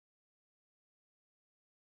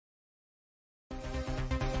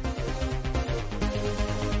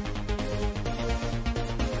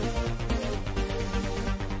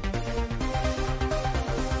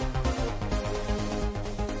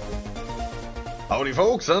Howdy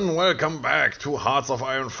folks, and welcome back to Hearts of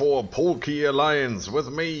Iron 4 PolKey Alliance with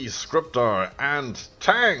me, Scryptar, and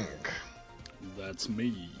Tank! That's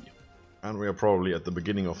me. And we are probably at the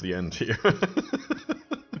beginning of the end here.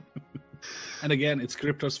 And again, it's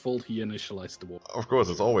Scryptar's fault he initialized the war. Of course,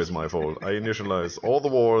 it's always my fault. I initialize all the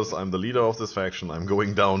wars, I'm the leader of this faction, I'm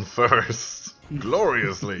going down first.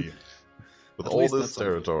 Gloriously! With all this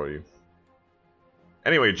territory.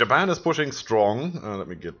 Anyway, Japan is pushing strong. Let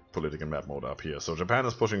me get political map mode up here. So Japan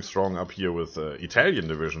is pushing strong up here with Italian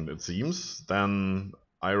division, it seems. Then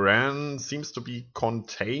Iran seems to be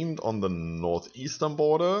contained on the northeastern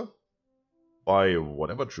border by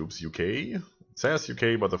whatever troops, UK. It says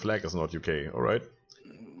UK, but the flag is not UK, alright?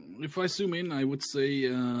 If I zoom in, I would say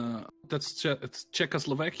that's it's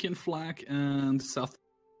Czechoslovakian flag and South.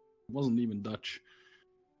 It wasn't even Dutch.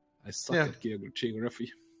 I suck at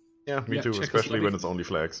geography. Yeah, me too, especially when it's only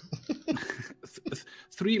flags.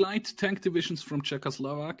 3 light tank divisions from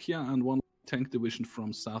Czechoslovakia and 1 tank division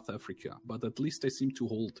from South Africa. But at least they seem to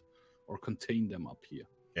hold or contain them up here.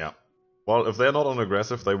 Yeah. Well, if they're not on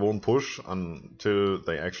aggressive, they won't push until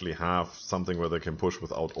they actually have something where they can push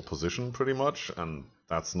without opposition, pretty much. And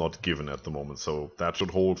that's not given at the moment, so that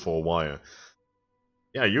should hold for a while.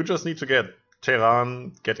 Yeah, you just need to get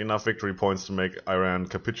Tehran, get enough victory points to make Iran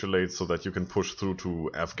capitulate so that you can push through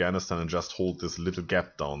to Afghanistan and just hold this little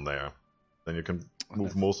gap down there. Then you can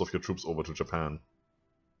move most of your troops over to Japan.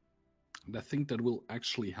 And I think that will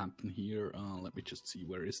actually happen here. Let me just see,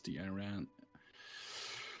 where is the Iran?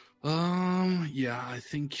 Yeah, I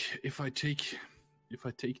think if I take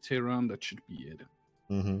Tehran, that should be it.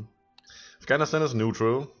 Afghanistan is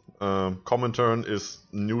neutral. Comintern is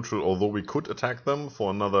neutral, although we could attack them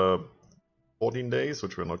for another 14 days,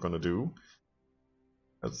 which we're not going to do.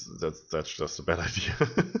 That's just a bad idea.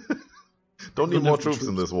 Don't need more troops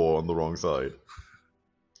in this war on the wrong side.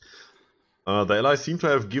 The Allies seem to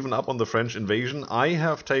have given up on the French invasion. I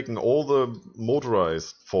have taken all the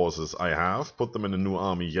motorized forces I have, put them in a new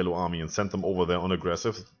army, Yellow Army, and sent them over there on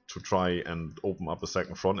aggressive to try and open up a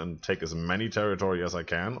second front and take as many territory as I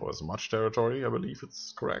can, or as much territory, I believe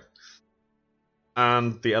it's correct.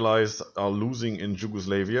 And the Allies are losing in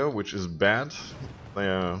Yugoslavia, which is bad.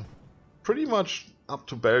 They're pretty much up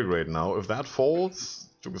to Belgrade now. If that falls,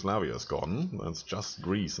 Yugoslavia is gone. It's just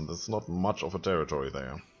Greece, and there's not much of a territory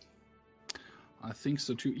there. I think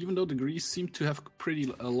so too, even though the Greece seem to have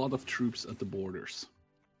a lot of troops at the borders.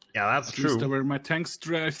 Yeah, that's true. At least where my tanks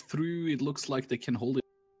drive through, it looks like they can hold it.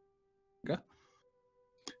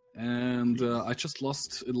 And I just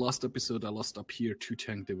lost, in last episode, I lost up here 2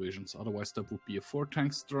 tank divisions. Otherwise, that would be a 4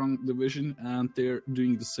 tank strong division. And they're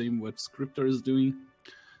doing the same what Scryptar is doing.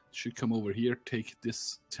 Should come over here, take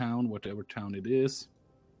this town, whatever town it is.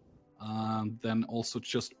 Then also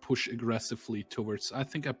just push aggressively towards, I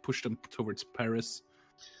think I pushed them towards Paris.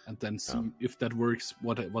 And then see if that works,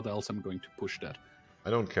 what else I'm going to push that. I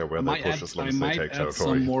don't care where they push as long as they take territory. I might add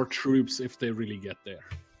some more troops if they really get there.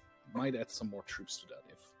 Might add some more troops to that.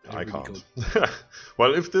 I can't.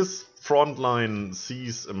 Well, if this front line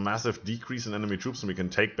sees a massive decrease in enemy troops and we can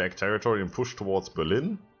take back territory and push towards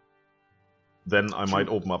Berlin, then I might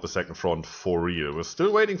open up a second front for real. We're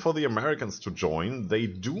still waiting for the Americans to join. They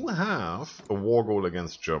do have a war goal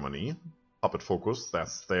against Germany. Puppet Focus,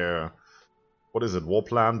 that's their, what is it, War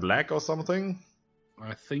Plan Black or something?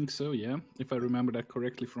 I think so, yeah. If I remember that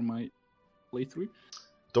correctly from my playthrough.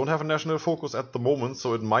 Don't have a national focus at the moment,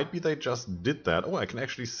 so it might be they just did that. Oh, I can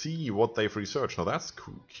actually see what they've researched. Now that's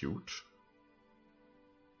cute.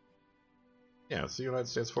 Yeah, it's the United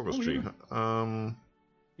States focus tree.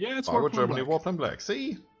 Yeah, it's War Germany, War Plan Black.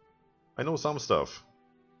 See? I know some stuff.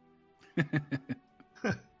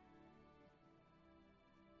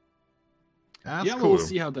 That's cool. We'll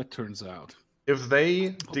see how that turns out. If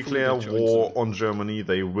they declare war on Germany,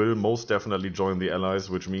 they will most definitely join the Allies,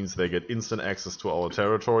 which means they get instant access to our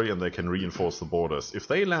territory and they can reinforce the borders. If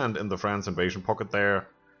they land in the France invasion pocket there,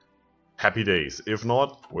 happy days. If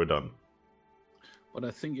not, we're done. But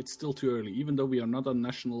I think it's still too early. Even though we are not a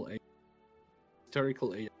national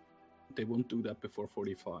historical AI, they won't do that before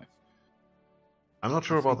 45. I'm not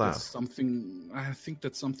sure about that. I think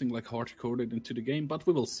that's something like hard-coded into the game, but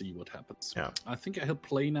we will see what happens. Yeah. I think I hit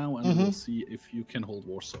play now, and we'll see if you can hold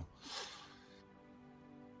Warsaw.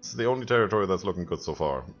 It's the only territory that's looking good so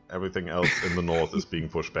far. Everything else in the north is being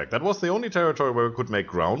pushed back. That was the only territory where we could make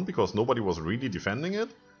ground, because nobody was really defending it.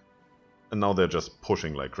 And now they're just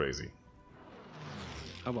pushing like crazy.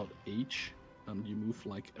 How about H? You move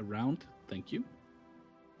like around. Thank you.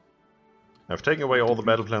 I've taken away all the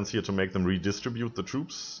battle plans here to make them redistribute the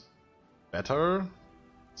troops better.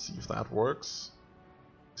 See if that works.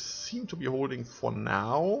 Seem to be holding for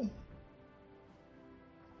now.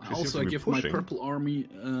 Also, I give my purple army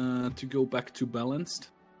to go back to balanced,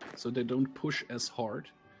 so they don't push as hard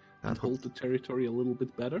and hold the territory a little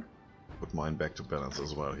bit better. Put mine back to balance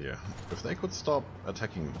as well here. If they could stop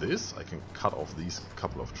attacking this, I can cut off these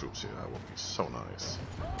couple of troops here. That would be so nice.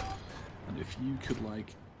 And if you could,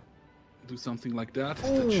 like, do something like that,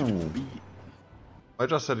 that should be... I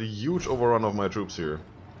just had a huge overrun of my troops here.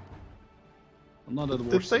 Not at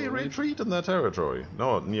Did they retreat in their territory?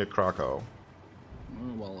 No, near Krakow.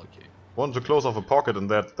 Oh, well, okay. Wanted to close off a pocket and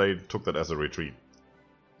that they took that as a retreat.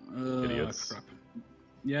 Idiots. Crap.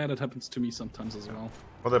 Yeah, that happens to me sometimes as well.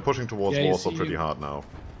 But they're pushing towards Warsaw pretty hard now.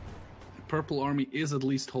 Purple army is at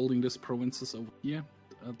least holding this provinces over here.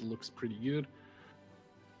 That looks pretty good.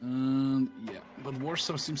 And yeah, but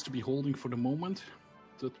Warsaw seems to be holding for the moment.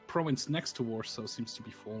 The province next to Warsaw seems to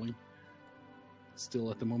be falling.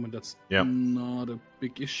 Still, at the moment, that's not a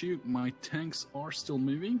big issue. My tanks are still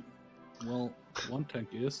moving. Well, one tank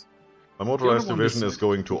is. My motorized division is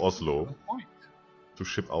going to Oslo to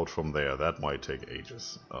ship out from there. That might take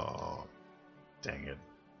ages. Oh, dang it.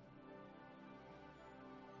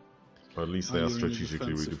 But at least they are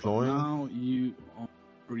strategically redeploying. Now you are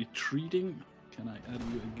retreating. Can I add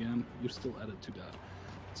you again? You're still added to that.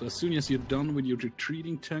 So as soon as you're done with your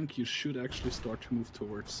retreating tank, you should actually start to move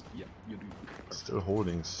towards... Yeah, you do. Still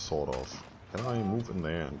holding, sort of. Can I move in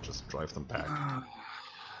there and just drive them back?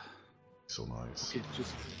 So nice. It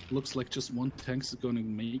just looks like just one tank is going to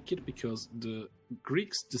make it, because the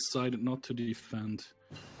Greeks decided not to defend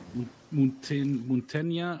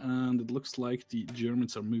Muntenia, and it looks like the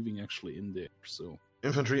Germans are moving actually in there, so...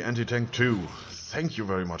 Infantry anti-tank 2. Thank you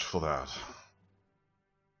very much for that.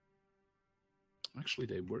 Actually,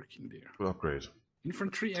 they're working there. Good upgrade.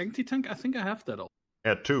 Infantry anti-tank, I think I have that all.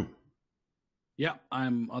 At 2. Yeah,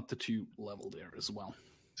 I'm at the 2 level there as well.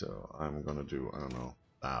 So I'm gonna do, I don't know,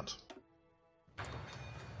 that.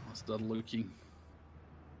 How's that looking?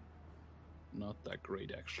 Not that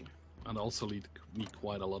great, actually. And also need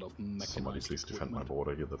quite a lot of mechanized Somebody please defend my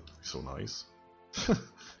border here, that would be so nice.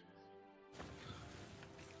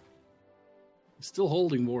 Still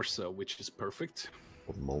holding Warsaw, which is perfect.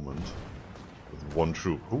 For the moment. With one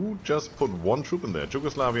troop. Who just put one troop in there?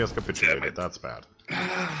 Yugoslavia has capitulated. That's bad.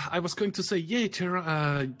 I was going to say, yay,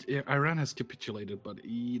 Iran has capitulated, but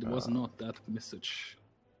it was not that message.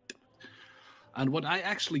 And what I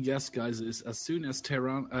actually guess, guys, is as soon as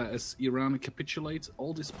Iran capitulates,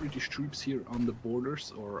 all these British troops here on the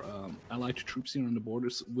borders, or Allied troops here on the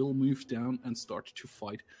borders, will move down and start to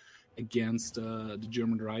fight against the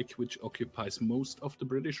German Reich, which occupies most of the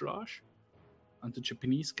British Raj, and the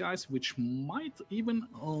Japanese guys, which might even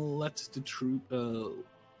let the troop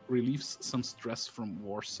relieve some stress from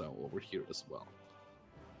Warsaw over here as well.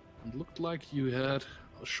 It looked like you had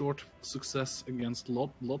a short success against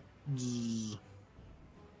Lodz.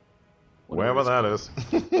 Wherever that is.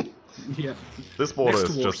 Yeah. This border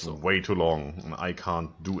is just way too long, and I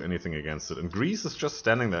can't do anything against it. And Greece is just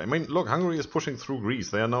standing there. I mean, look, Hungary is pushing through Greece.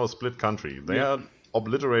 They are now a split country. They are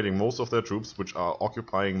obliterating most of their troops, which are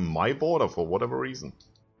occupying my border for whatever reason.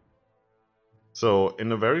 So,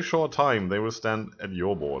 in a very short time, they will stand at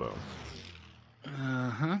your border.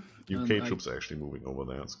 UK troops are actually moving over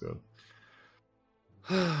there. It's good.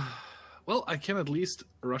 Well, I can at least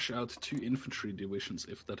rush out 2 infantry divisions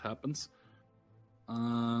if that happens.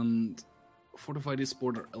 And fortify this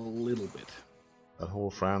border a little bit. That whole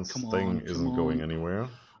France thing isn't going anywhere.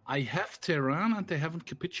 I have Tehran and they haven't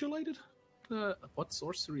capitulated? What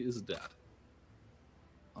sorcery is that?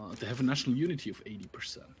 They have a national unity of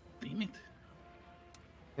 80%. Damn it.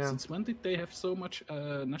 Yeah. Since when did they have so much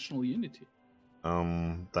national unity?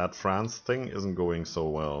 That France thing isn't going so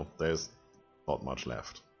well. There's not much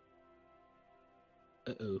left.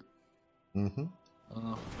 Uh-oh. Mm-hmm.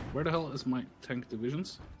 Where the hell is my tank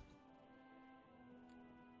divisions?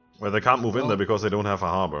 Well, they can't move in there because they don't have a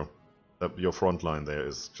harbor. Your front line there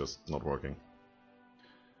is just not working.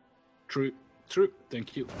 True.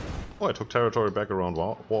 Thank you. Oh, I took territory back around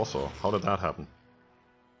Warsaw. How did that happen?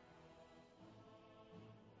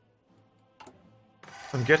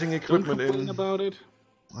 I'm getting equipment Don't complain about it.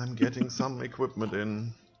 I'm getting some equipment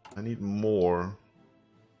in. I need more.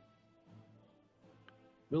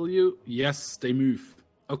 Will you? Yes, they move.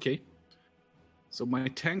 Okay. So my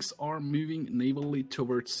tanks are moving navally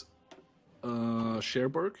towards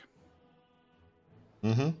Cherbourg.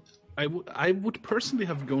 Mm-hmm. I would personally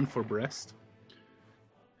have gone for Brest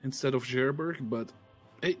instead of Cherbourg, but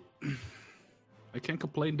hey, I can't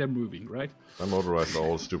complain. They're moving, right? My motorized are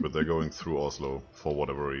all stupid. They're going through Oslo for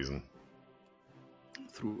whatever reason.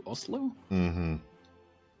 Through Oslo? Mm-hmm.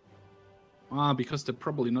 Because they're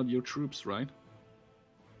probably not your troops, right?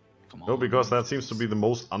 Come on. No, because that seems to be the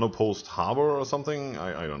most unopposed harbor or something.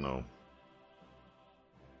 I don't know.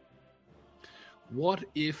 What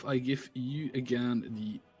if I give you again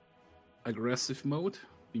the aggressive mode?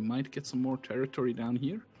 We might get some more territory down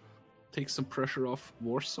here. Take some pressure off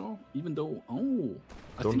Warsaw, even though,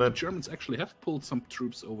 I think the Germans actually have pulled some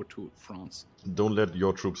troops over to France. Don't let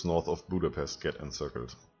your troops north of Budapest get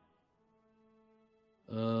encircled.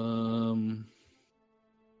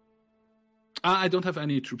 I don't have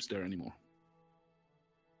any troops there anymore.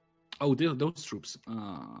 Oh, those troops.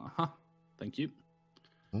 Thank you.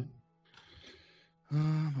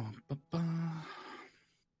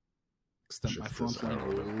 Extend my front line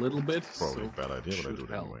a little bit. Probably a bad idea, but I do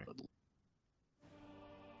it anyway.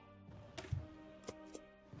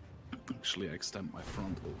 Actually, I extend my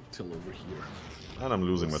front till over here. And I'm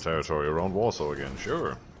losing my territory around Warsaw again,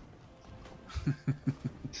 sure.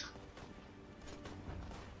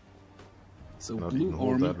 So Not Blue even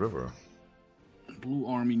hold Army, that river. Blue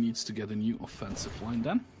Army needs to get a new offensive line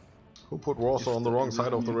then. Who put Warsaw on the wrong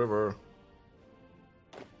side of the river?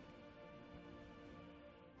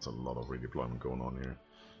 There's a lot of redeployment going on here.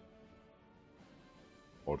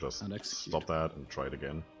 Or just stop that and try it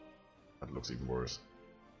again. That looks even worse.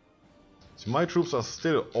 So my troops are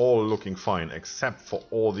still all looking fine, except for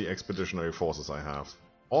all the expeditionary forces I have.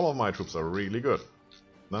 All of my troops are really good.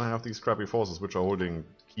 Then I have these crappy forces which are holding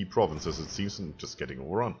key provinces, it seems, and just getting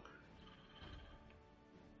overrun.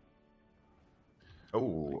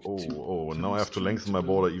 Oh, now I have to lengthen my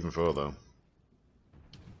border even further.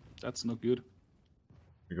 That's not good.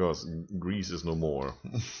 Because Greece is no more.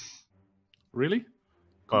 Really?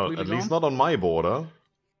 Well, at least not on my border.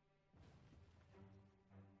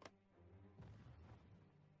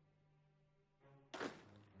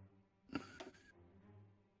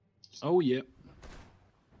 Oh, yeah.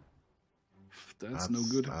 That's no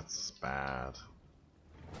good. That's bad.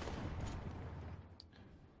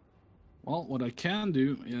 Well, what I can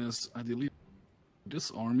do is I delete this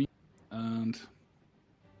army and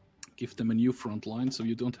give them a new front line, so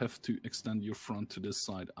you don't have to extend your front to this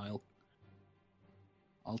side. I'll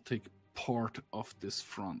take part of this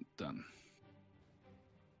front then.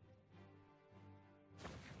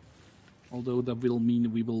 Although that will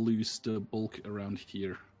mean we will lose the bulk around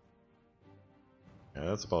here. Yeah,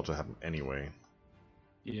 that's about to happen anyway.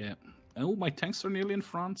 Yeah. Oh, my tanks are nearly in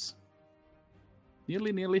France.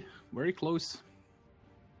 Nearly. Very close.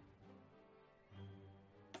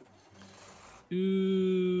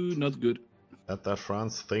 Ooh, not good. That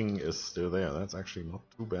France thing is still there. That's actually not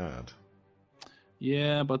too bad.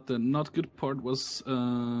 Yeah, but the not good part was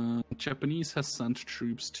Japanese has sent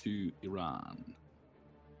troops to Iran.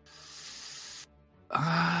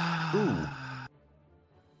 Ooh.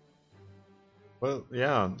 Well,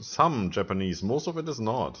 yeah, some Japanese. Most of it is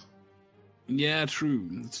not. Yeah, true.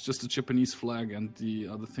 It's just a Japanese flag, and the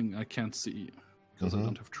other thing I can't see because I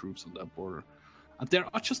don't have troops on that border. And they're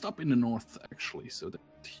just up in the north, actually, so they're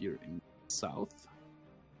here in the south.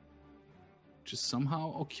 Which is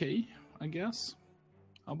somehow okay, I guess.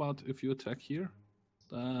 How about if you attack here?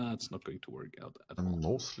 That's not going to work out at all. I'm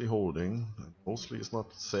mostly holding. Mostly is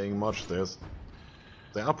not saying much. There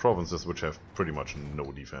are provinces which have pretty much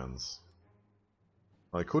no defense.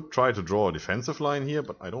 I could try to draw a defensive line here,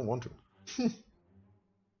 but I don't want to.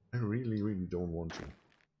 I really don't want to.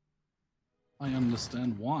 I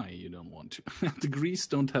understand why you don't want to. The Greece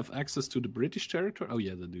don't have access to the British territory? Oh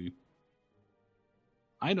yeah, they do.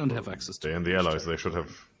 I don't have access to they and the Allies, they should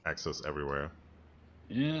have access everywhere.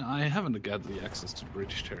 Yeah, I haven't got the access to the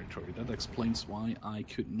British territory. That explains why I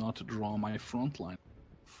could not draw my front line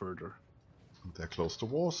further. They're close to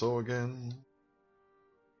Warsaw again.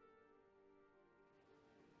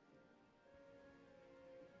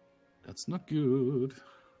 That's not good.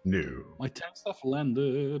 No. My tanks have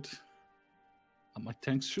landed. And my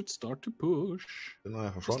tanks should start to push. Didn't I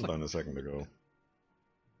have a front line a second ago?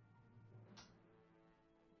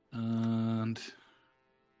 And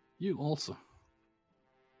you also.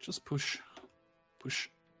 Just push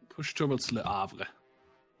towards Le Havre.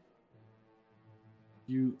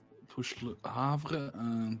 You push Le Havre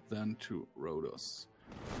and then to Rhodos.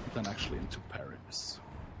 Then actually into Paris.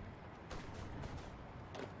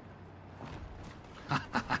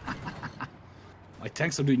 My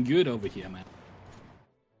tanks are doing good over here, man.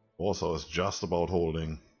 Warsaw is just about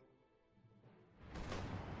holding.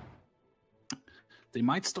 They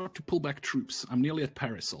might start to pull back troops. I'm nearly at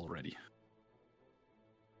Paris already.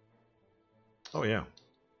 Oh yeah.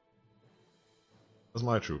 There's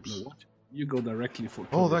my troops. No, what? You go directly for...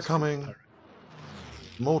 Oh, they're coming.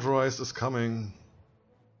 Motorized is coming.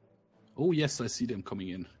 Oh yes, I see them coming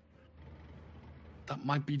in. That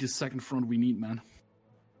might be the second front we need, man.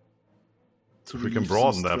 If we can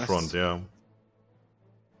broaden that front, yeah.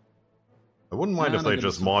 I wouldn't mind if they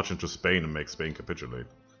just march into Spain and make Spain capitulate.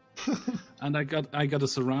 And I got a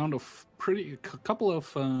surround of a couple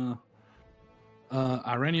of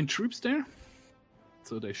Iranian troops there,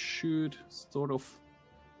 so they should sort of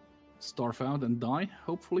starve out and die,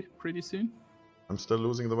 hopefully, pretty soon. I'm still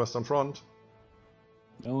losing the Western Front.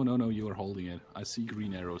 No, you are holding it. I see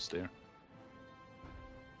green arrows there.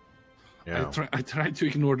 Yeah. I tried to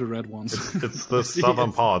ignore the red ones. It's the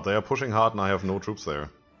southern part. They are pushing hard and I have no troops there.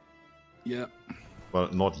 Yeah.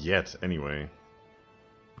 Well, not yet, anyway.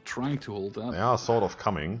 Trying to hold that. They are sort of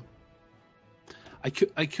coming. I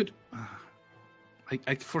could...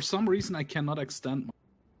 for some reason, I cannot extend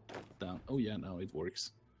my... down. Oh yeah, now it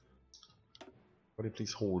works. Could you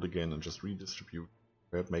please hold again and just redistribute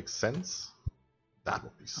where it makes sense? That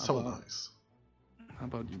would be so nice. How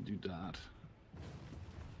about you do that?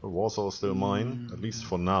 Warsaw is still mine, at least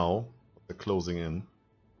for now. They're closing in.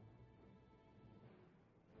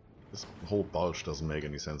 This whole bulge doesn't make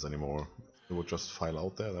any sense anymore. It would just file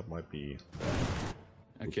out there, that might be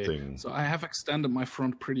a good thing. So I have extended my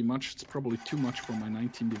front pretty much. It's probably too much for my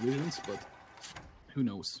 19 divisions, but who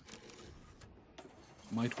knows?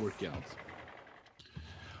 Might work out.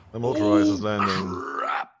 The motorized is landing.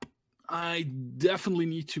 Crap! I definitely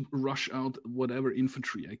need to rush out whatever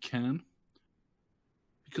infantry I can.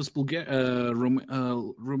 Because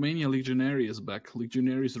Romania Legionary is back.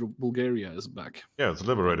 Legionaries Bulgaria is back. Yeah, it's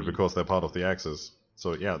liberated because they're part of the Axis.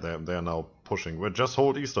 So yeah, they're now pushing. We'll just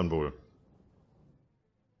hold Istanbul.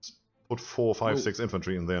 Put 4, 5, 6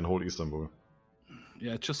 infantry in there and hold Istanbul.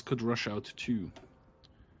 Yeah, it just could rush out too.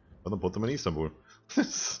 But then put them in Istanbul.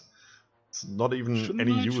 It's not even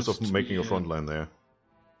any use of making a front line there.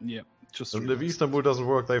 Yeah, just. And if Istanbul doesn't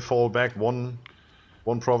work, they fall back one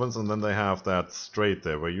province, and then they have that strait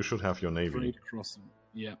there where you should have your navy. Straight crossing.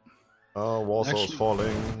 Yeah. Oh, Warsaw is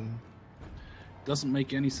falling. Doesn't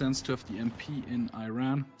make any sense to have the MP in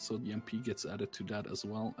Iran, so the MP gets added to that as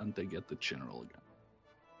well, and they get the general again.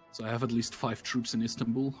 So I have at least 5 troops in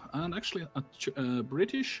Istanbul, and actually a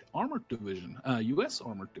British armored division, US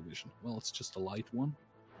armored division. Well, it's just a light one,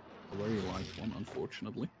 a very light one,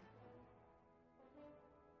 unfortunately.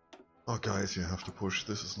 Oh, guys, you have to push.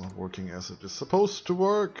 This is not working as it is supposed to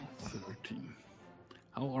work. 13.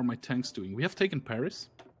 How are my tanks doing? We have taken Paris.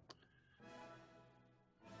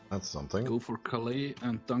 That's something. Go for Calais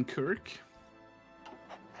and Dunkirk.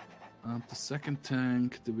 And the second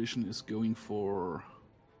tank division is going for...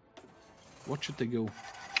 What should they go?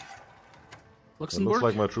 Luxembourg? It looks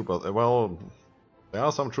like my troop... Well, there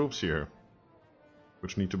are some troops here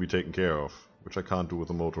which need to be taken care of, which I can't do with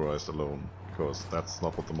the motorized alone, because that's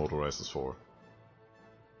not what the motorized is for.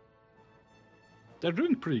 They're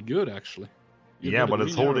doing pretty good, actually. Yeah, but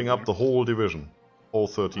it's holding up the whole division. All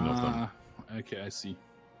 13 of them. Okay, I see.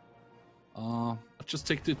 I'll just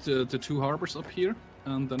take the 2 harbors up here,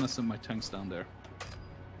 and then I send my tanks down there.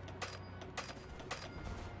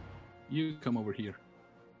 You come over here.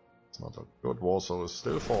 It's not a good. Warsaw is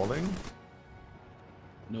still falling.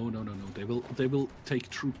 No. They will take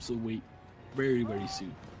troops away very, very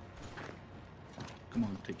soon. Come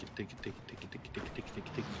on, take it.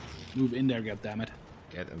 Move in there, goddammit.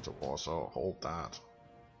 Get into Warsaw. Hold that.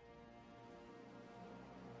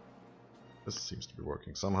 This seems to be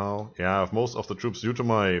working somehow. Yeah, I have most of the troops, due to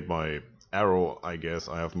my arrow, I guess,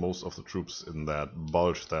 I have most of the troops in that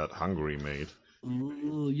bulge that Hungary made.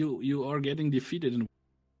 You are getting defeated in...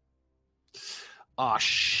 Ah,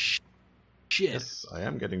 shit. Yes, I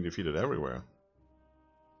am getting defeated everywhere.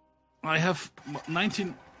 I have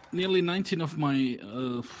nearly 19 of my...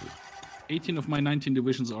 18 of my 19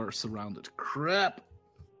 divisions are surrounded. Crap!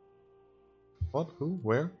 What? Who?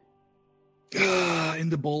 Where? In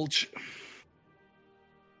the bulge.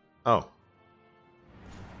 Oh.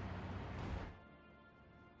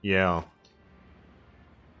 Yeah.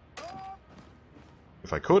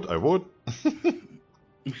 If I could, I would.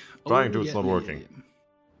 Trying to, it's not working.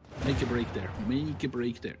 Yeah. Make a break there. Make a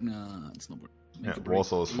break there. Nah, it's not working.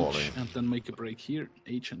 Warsaw is falling. And then make a break here.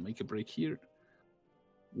 H and make a break here.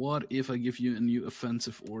 What if I give you a new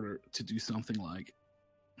offensive order to do something like...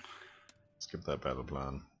 Skip that battle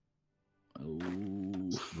plan. Oh.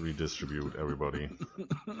 Redistribute everybody.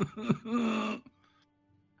 And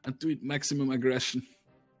do it maximum aggression.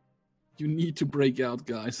 You need to break out,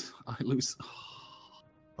 guys. I lose.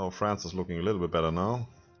 Oh, France is looking a little bit better now.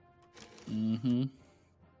 Mm-hmm.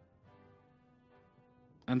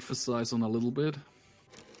 Emphasize on a little bit.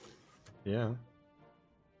 Yeah.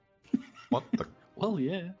 What the... Well,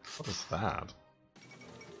 yeah. What is that?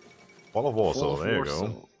 Fall of Warsaw, there you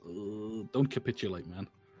go. Don't capitulate, man.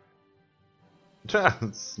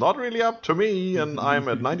 It's not really up to me, and I'm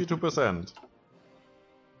at 92%.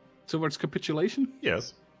 Towards capitulation?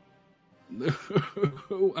 Yes.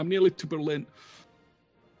 I'm nearly to Berlin.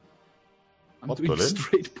 I'm What, doing Berlin? a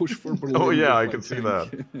straight push for Berlin. Oh yeah, I with my can see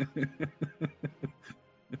tank.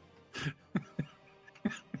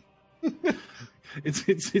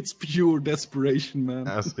 that. It's pure desperation, man.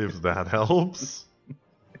 As if that helps.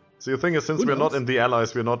 See, the thing is, since Who we're not knows? in the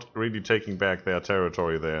Allies, we're not really taking back their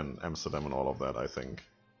territory there in Amsterdam and all of that, I think.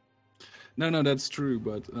 No, that's true,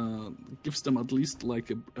 but gives them at least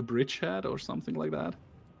like a bridgehead or something like that.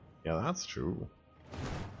 Yeah, that's true.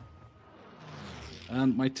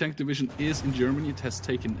 And my tank division is in Germany. It has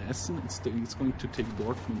taken Essen. It's going to take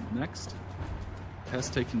Dortmund next. It has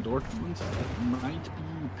taken Dortmund. That might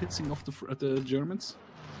be pissing off the Germans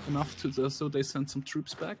enough to so they send some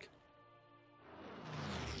troops back.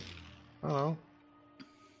 I don't know.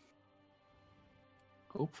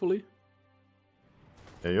 Hopefully.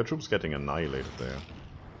 Yeah, your troops getting annihilated there.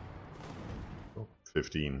 Oh,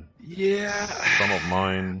 15. Yeah. Some of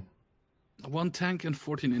mine. 1 tank and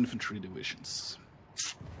 14 infantry divisions.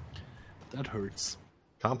 That hurts.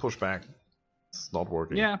 Can't push back. It's not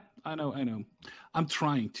working. Yeah, I know. I'm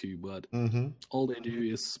trying to, but all they do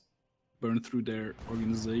is burn through their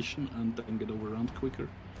organization and then get overrun quicker.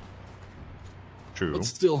 True. But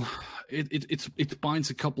still, it binds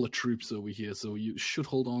a couple of troops over here, so you should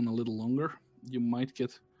hold on a little longer. You might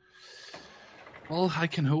get... Well, I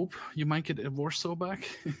can hope. You might get Warsaw back.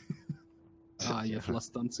 You have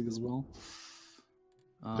lost Danzig as well.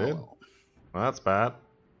 Did? Well. That's bad.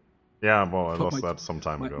 Yeah, well, I But lost that some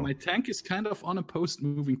time ago. My tank is kind of unopposed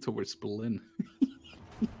moving towards Berlin.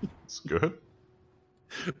 It's good.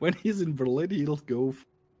 When he's in Berlin, he'll go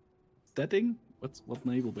Stetting. What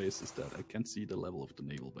naval base is that? I can't see the level of the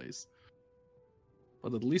naval base.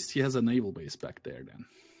 But at least he has a naval base back there then.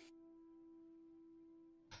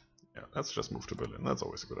 Yeah, let's just move to Berlin. That's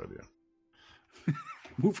always a good idea.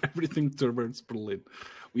 Move everything towards Berlin.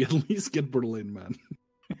 We at least get Berlin, man.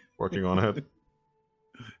 Working on it.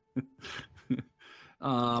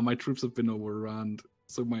 My troops have been overrun,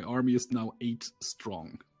 so my army is now 8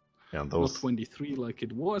 strong. Yeah, and Not those 23 like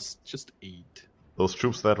it was, just 8. those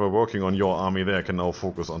troops that were working on your army there can now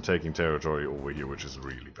focus on taking territory over here, which is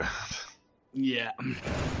really bad. Yeah.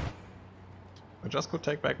 I just could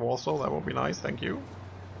take back Warsaw, that would be nice, thank you.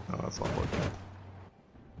 No, that's not working.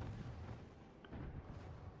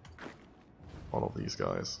 All of these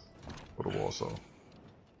guys. Go to Warsaw. At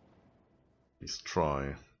least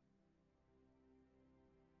try.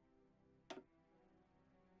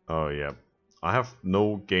 Oh yeah. I have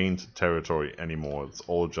no gained territory anymore, it's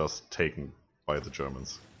all just taken by the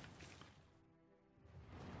Germans.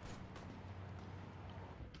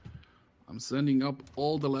 I'm sending up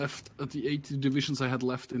all the the 80 divisions I had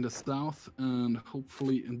left in the south, and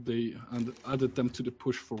hopefully and added them to the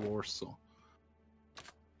push for Warsaw.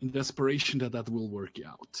 In desperation that will work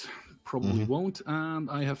out. Probably won't, and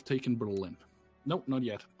I have taken Berlin. Nope, not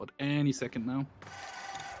yet, but any second now.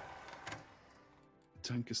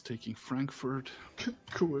 Tank is taking Frankfurt.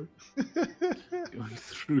 Cool. Going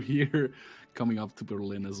through here, coming up to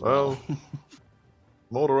Berlin as well.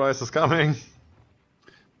 Motorized is coming.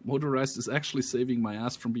 Motorized is actually saving my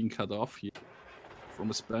ass from being cut off here from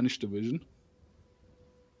a Spanish division.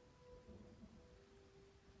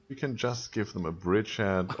 You can just give them a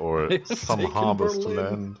bridgehead or I have some taken harbors to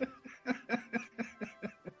Berlin. land.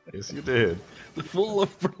 Yes, you did. The fall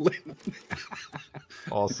of Berlin.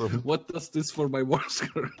 Awesome. What does this for my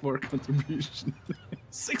war contribution?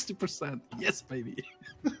 60%. Yes, baby.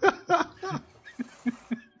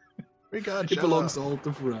 We got It belongs all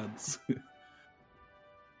to France.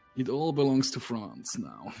 It all belongs to France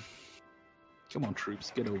now. Come on,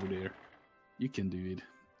 troops, get over there. You can do it.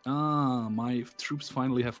 My troops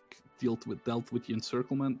finally have dealt with the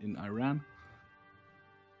encirclement in Iran.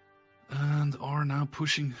 And are now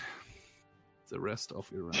pushing the rest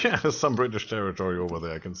of Iran. Yeah, there's some British territory over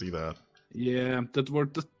there, I can see that. Yeah, those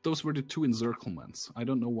were the 2 encirclements. I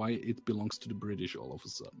don't know why it belongs to the British all of a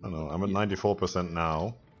sudden. I know, I'm at 94%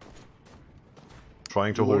 now.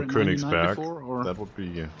 Trying to You were hold at Königsberg. 94, or- That would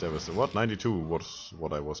be devastating. What? 92 was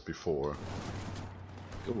what I was before.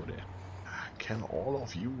 Go there. Can all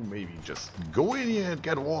of you maybe just go in here and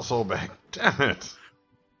get Warsaw back? Damn it!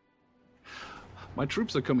 My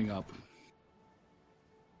troops are coming up.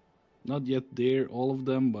 Not yet there, all of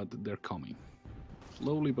them, but they're coming.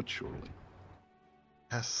 Slowly but surely.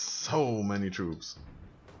 Has so many troops.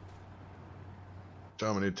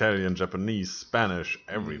 German, Italian, Japanese, Spanish,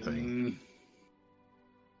 everything.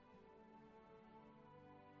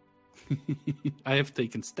 I have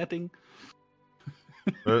taken Stetting.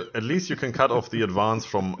 At least you can cut off the advance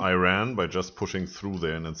from Iran by just pushing through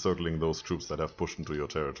there and encircling those troops that have pushed into your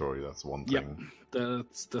territory. That's one thing. Yep,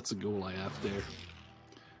 that's a goal I have there.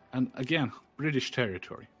 And again, British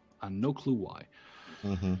territory, and no clue why.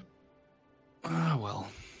 Well.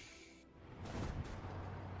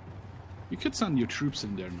 You could send your troops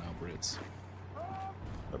in there now, Brits.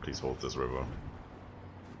 Please hold this river.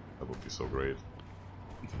 That would be so great.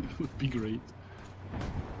 It would be great.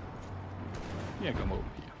 Yeah, come over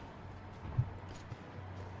here.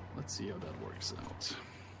 Let's see how that works out.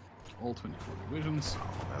 All 24 divisions.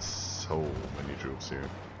 Oh, there's so many troops here.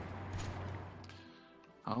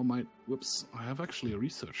 How might... Whoops, I have actually a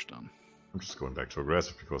research done. I'm just going back to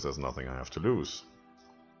aggressive because there's nothing I have to lose.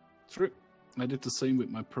 True. I did the same with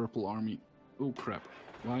my purple army. Oh crap.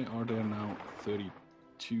 Why are there now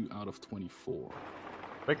 32 out of 24?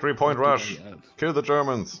 Victory point rush! Kill the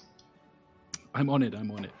Germans! I'm on it,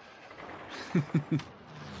 I'm on it.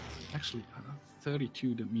 Actually,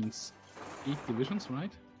 32, that means 8 divisions,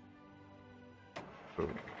 right?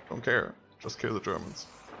 Don't care. Just kill the Germans.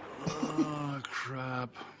 Oh,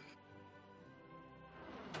 crap.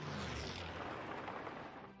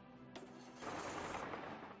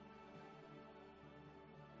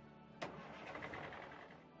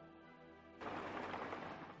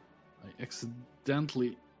 I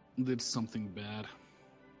accidentally did something bad.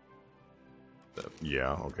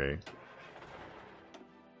 Yeah, okay.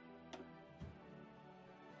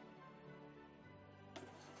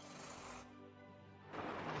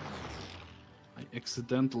 I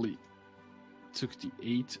accidentally took the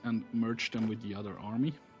 8 and merged them with the other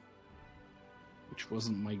army, which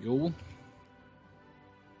wasn't my goal.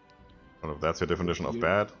 Well, if that's your definition of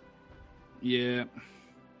bad. Yeah,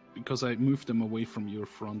 because I moved them away from your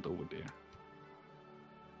front over there.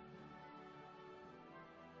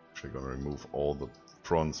 Actually gonna remove all the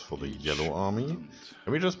fronts for the yellow army.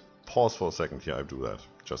 Can we just pause for a second here? I do that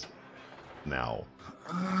just now.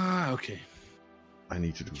 Okay. I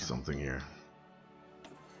need to do something here.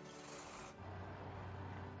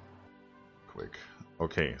 Quick.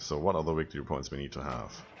 Okay, so what other victory points we need to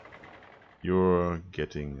have? You're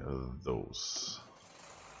getting those.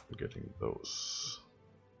 You're getting those.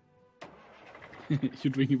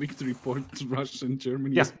 You're doing a victory point rush in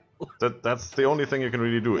Germany. Yeah, that's the only thing you can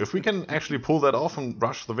really do. If we can actually pull that off and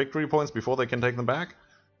rush the victory points before they can take them back,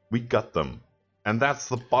 we got them. And that's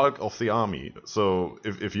the bulk of the army. So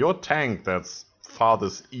if your tank that's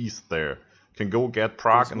farthest east there can go get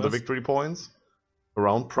Prague and the victory points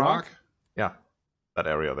around Prague? Yeah, that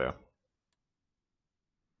area there.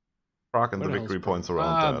 Prague and the victory points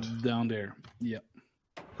around that. Down there, yeah.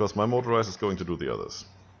 Because my motorized is going to do the others.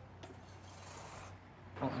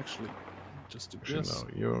 Well, actually, just do this. No,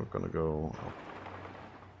 you're gonna go up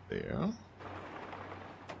there.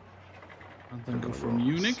 And then go for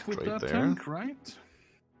Munich with that tank, right?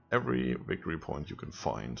 Every victory point you can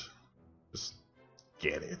find. Just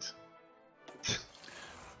get it.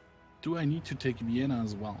 Do I need to take Vienna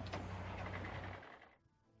as well?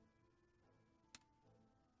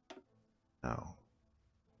 Now.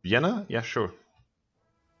 Vienna? Yeah, sure.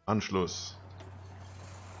 Anschluss.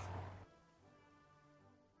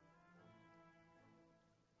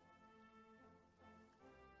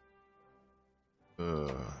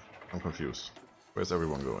 I'm confused. Where's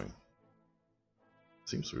everyone going?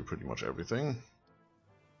 Seems to be pretty much everything.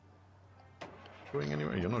 Going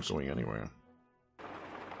anywhere? You're not going anywhere.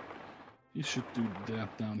 You should do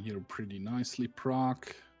that down here pretty nicely. Prague,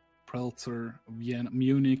 Prelzer, Vienna,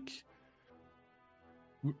 Munich,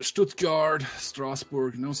 Stuttgart,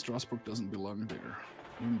 Strasbourg. No, Strasbourg doesn't belong there.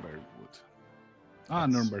 Nuremberg would. Ah,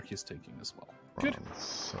 Nuremberg is taking as well. Good.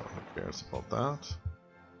 So who cares about that?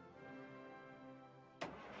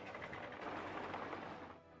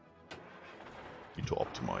 Need to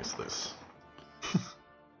optimize this.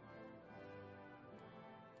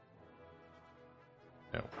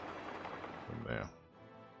 Yeah. From there.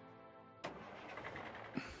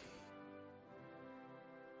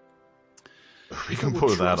 If we can pull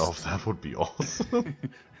that off, that would be awesome.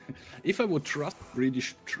 If I would trust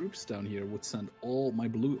British troops down here, I would send all my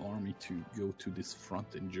blue army to go to this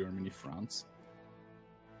front in Germany, France.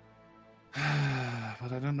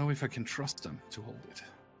 But I don't know if I can trust them to hold it.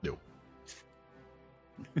 No.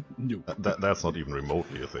 No. That's not even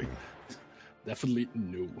remotely a thing. Definitely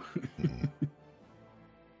no.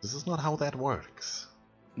 This is not how that works.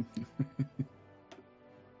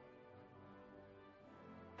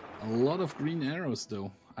 A lot of green arrows,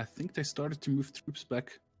 though. I think they started to move troops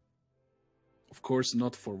back. Of course,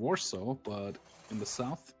 not for Warsaw, but in the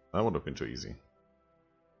south. That would have been too easy.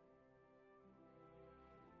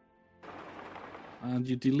 And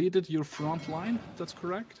you deleted your front line, that's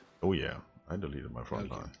correct? Oh yeah, I deleted my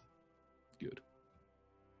front Okay. line. Good.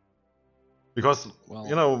 Because, Well,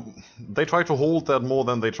 you know, they try to hold that more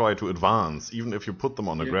than they try to advance, even if you put them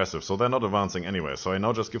on aggressive, so they're not advancing anyway. So I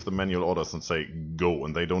now just give them manual orders and say, go,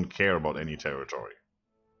 and they don't care about any territory.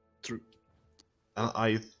 True. And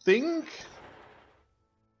I think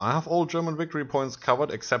I have all German victory points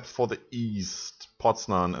covered except for the east,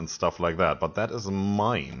 Poznan and stuff like that, but that is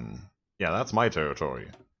mine. Yeah, that's my territory.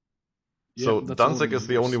 Yeah, So that's Danzig is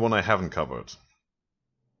the yours. only one I haven't covered.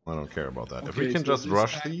 I don't care about that. If we Okay, can so just this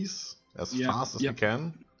rush tank- these as Yeah, fast as yeah. we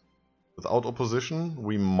can, without opposition,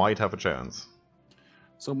 we might have a chance.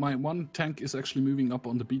 So my one tank is actually moving up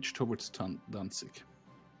on the beach towards Danzig.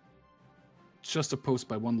 Just opposed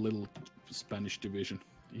by one little Spanish division.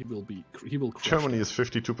 He will crush Germany that. is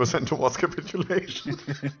 52% towards capitulation.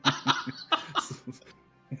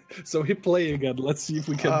 So hit play again. Let's see if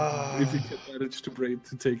we can manage to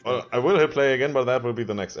take that. I will hit play again, but that will be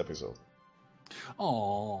the next episode.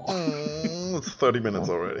 Oh, It's 30 minutes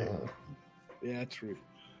already. yeah, true.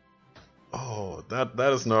 Oh, that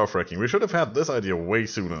is nerve-wracking. We should have had this idea way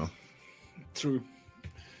sooner. True.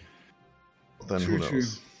 Then True, who knows?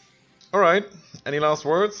 true. Alright, any last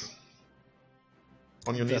words?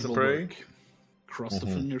 On your knees That and will pray? work. Cross the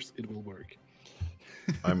fingers, it will work.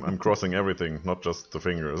 I'm crossing everything, not just the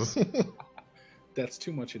fingers. That's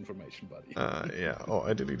too much information, buddy. Yeah. Oh,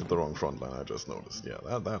 I deleted the wrong front line, I just noticed.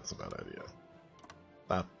 Yeah, that's a bad idea.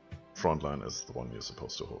 That front line is the one you're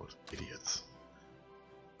supposed to hold. Idiots.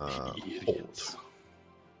 Idiots.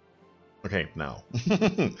 Okay, now.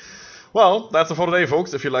 Well, that's it for today,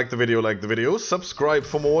 folks. If you liked the video, subscribe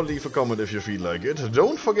for more, leave a comment if you feel like it.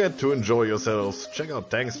 Don't forget to enjoy yourselves. Check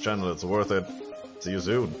out Tank's channel, it's worth it. See you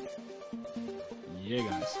soon. Yeah,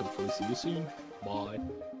 guys. Hopefully see you soon. Bye.